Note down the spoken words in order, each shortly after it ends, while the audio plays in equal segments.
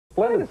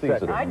Splendid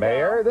season,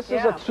 Mayor. This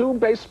is a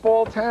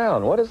two-baseball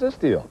town. What is this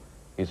deal?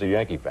 He's a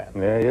Yankee fan.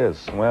 Yeah, he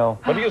is. Well,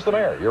 but he is the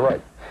mayor. You're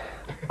right.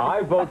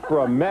 I vote for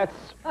a Mets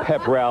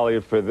pep rally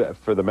for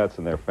the Mets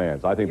and their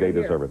fans. I think they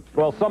deserve it.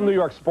 Well, some New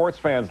York sports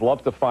fans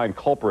love to find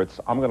culprits.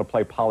 I'm going to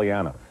play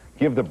Pollyanna.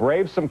 Give the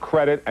Braves some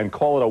credit and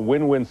call it a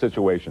win-win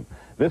situation.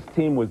 This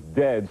team was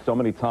dead so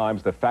many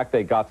times, the fact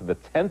they got to the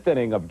 10th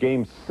inning of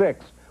Game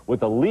 6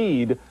 with a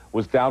lead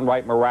was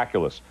downright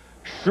miraculous.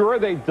 Sure,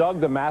 they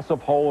dug the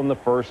massive hole in the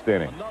first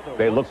inning.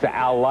 They looked to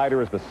Al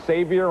Leiter as the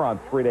savior on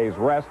 3 days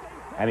rest,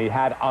 and he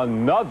had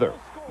another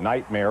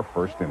nightmare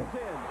first inning.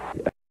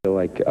 I feel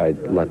like I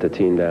let the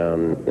team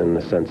down in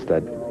the sense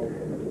that,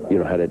 you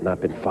know, had it not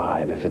been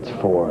 5, if it's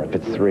 4, if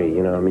it's 3,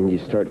 you know, I mean, you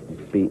start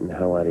beating the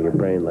hell out of your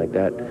brain like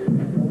that,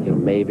 you know,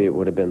 maybe it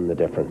would have been the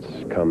difference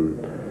come,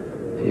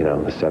 you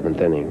know, the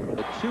 7th inning.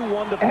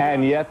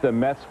 And yet the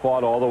Mets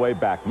fought all the way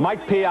back.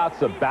 Mike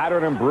Piazza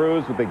battered and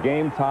bruised with the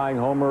game-tying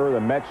homer. The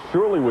Mets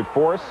surely would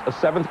force a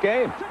 7th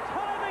game.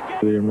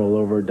 We didn't roll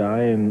over or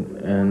die,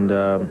 and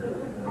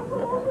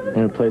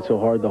played so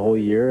hard the whole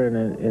year,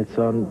 and it's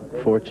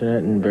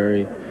unfortunate and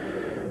very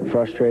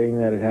frustrating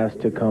that it has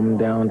to come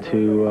down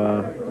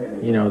to,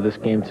 you know, this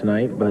game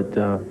tonight, but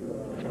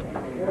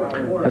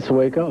that's the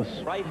way it goes.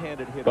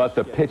 But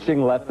the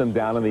pitching let them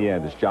down in the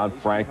end. It's John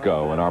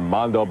Franco and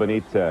Armando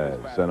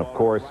Benitez, and of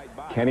course,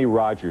 Kenny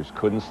Rogers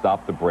couldn't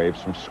stop the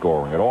Braves from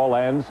scoring. It all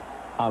ends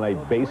on a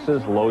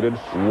bases-loaded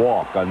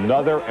walk.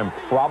 Another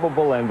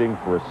improbable ending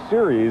for a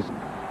series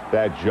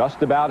that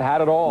just about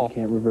had it all. I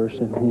can't reverse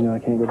it. You know, I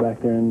can't go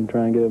back there and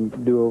try and get a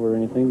do-over or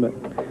anything, but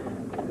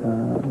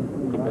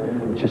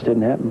it just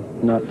didn't happen.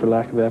 Not for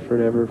lack of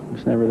effort ever.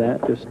 It's never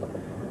that. Just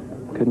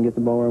couldn't get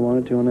the ball where I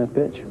wanted to on that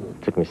pitch.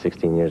 It took me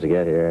 16 years to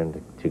get here and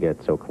to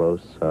get so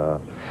close.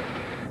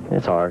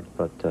 It's hard,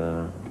 but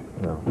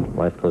you know,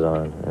 life goes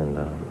on, and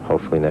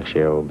hopefully next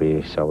year we'll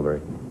be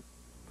celebrating.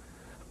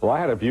 Well, I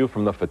had a view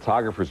from the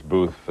photographer's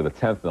booth for the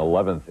 10th and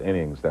 11th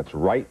innings. That's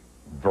right,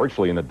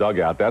 virtually in the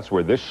dugout. That's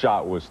where this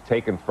shot was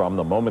taken from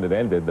the moment it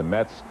ended. The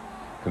Mets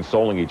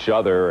consoling each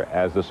other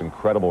as this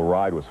incredible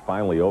ride was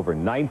finally over.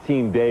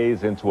 19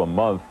 days into a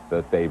month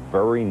that they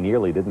very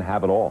nearly didn't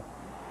have it all.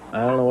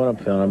 I don't know what I'm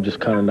feeling. I'm just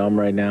kind of numb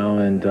right now,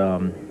 and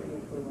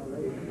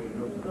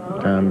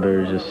I'm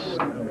very just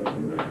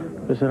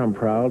I'm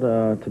proud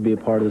to be a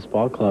part of this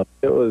ball club.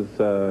 It was,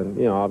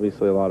 you know,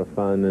 obviously a lot of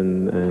fun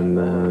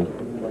and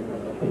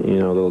you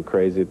know, a little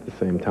crazy at the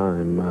same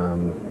time.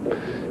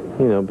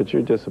 You know, but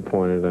you're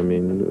disappointed. I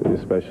mean,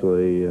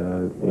 especially,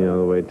 you know,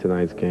 the way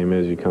tonight's game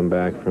is. You come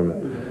back from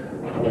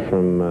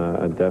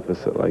a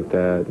deficit like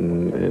that,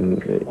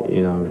 and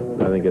you know,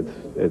 I think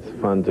it's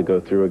fun to go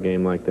through a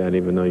game like that,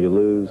 even though you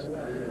lose.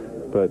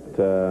 But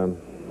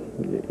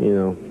you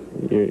know,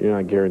 you're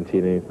not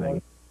guaranteed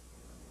anything.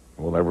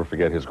 We'll never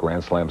forget his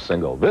Grand Slam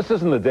single. This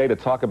isn't the day to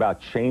talk about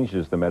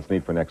changes the Mets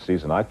need for next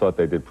season. I thought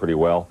they did pretty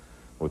well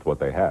with what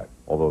they had,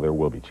 although there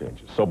will be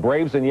changes. So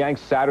Braves and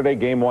Yanks Saturday,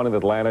 Game 1 in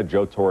Atlanta.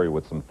 Joe Torre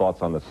with some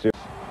thoughts on the series.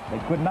 They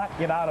could not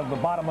get out of the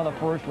bottom of the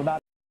first without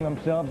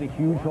themselves a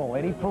huge hole.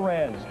 Eddie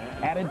Perez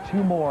added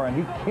 2 more, and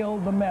he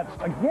killed the Mets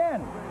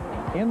again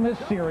in this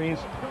series.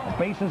 A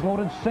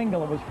bases-loaded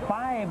single. It was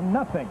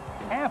 5-0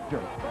 after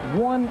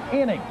 1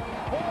 inning.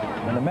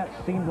 And the Mets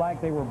seemed like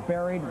they were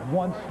buried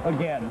once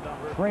again,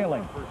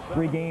 trailing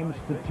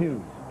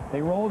 3-2.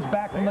 They rose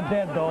back from the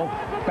dead, though,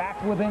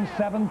 back within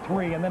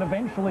 7-3, and then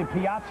eventually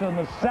Piazza in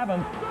the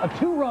 7th, a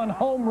 2-run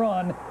home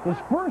run, his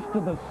first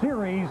of the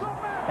series,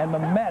 and the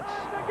Mets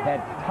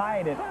had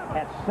tied it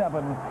at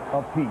 7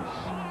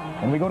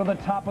 apiece. And we go to the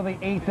top of the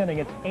 8th inning.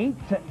 It's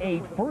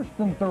 8-8, first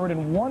and third,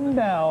 and 1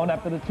 down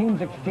after the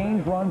teams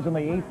exchanged runs in the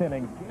 8th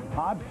inning.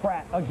 Todd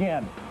Pratt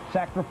again,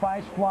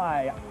 sacrifice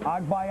fly,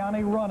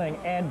 Agbayani running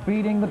and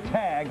beating the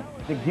tag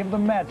to give the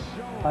Mets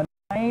a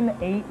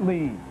 9-8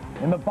 lead.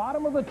 In the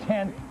bottom of the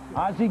 10th,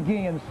 Ozzie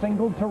Guillen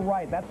singled to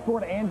right. That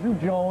scored Andrew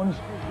Jones,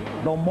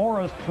 though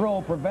Mora's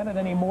throw prevented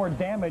any more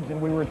damage,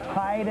 and we were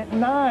tied at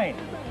 9.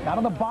 Down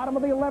to the bottom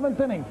of the 11th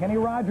inning, Kenny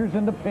Rogers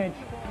in the pitch.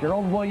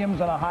 Gerald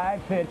Williams on a high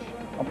pitch.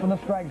 Up in the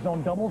strike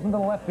zone, doubles into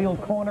the left field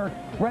corner.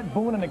 Brett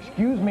Boone, an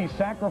excuse-me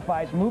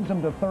sacrifice, moves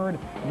him to third.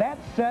 That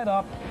set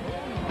up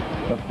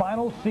the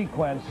final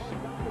sequence.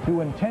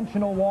 2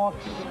 intentional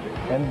walks,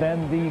 and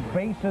then the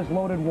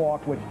bases-loaded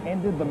walk, which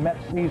ended the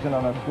Mets season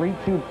on a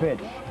 3-2 pitch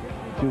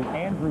to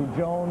Andrew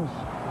Jones,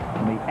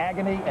 and the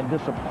agony and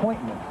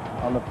disappointment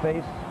on the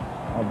face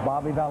of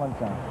Bobby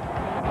Valentine.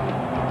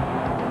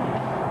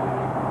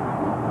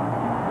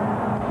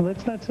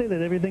 Let's not say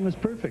that everything was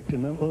perfect,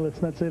 and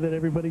let's not say that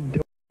everybody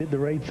did the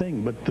right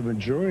thing, but the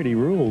majority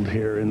ruled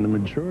here, and the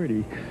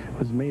majority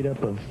was made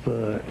up of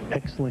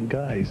excellent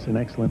guys and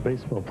excellent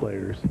baseball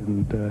players,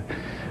 and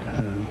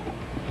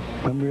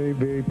I'm very,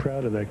 very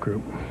proud of that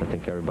group. I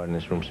think everybody in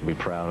this room should be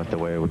proud of the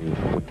way we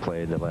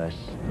played the last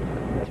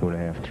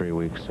 2.5, 3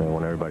 weeks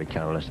when everybody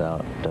counted us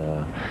out.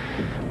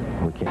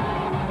 We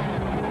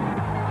can't.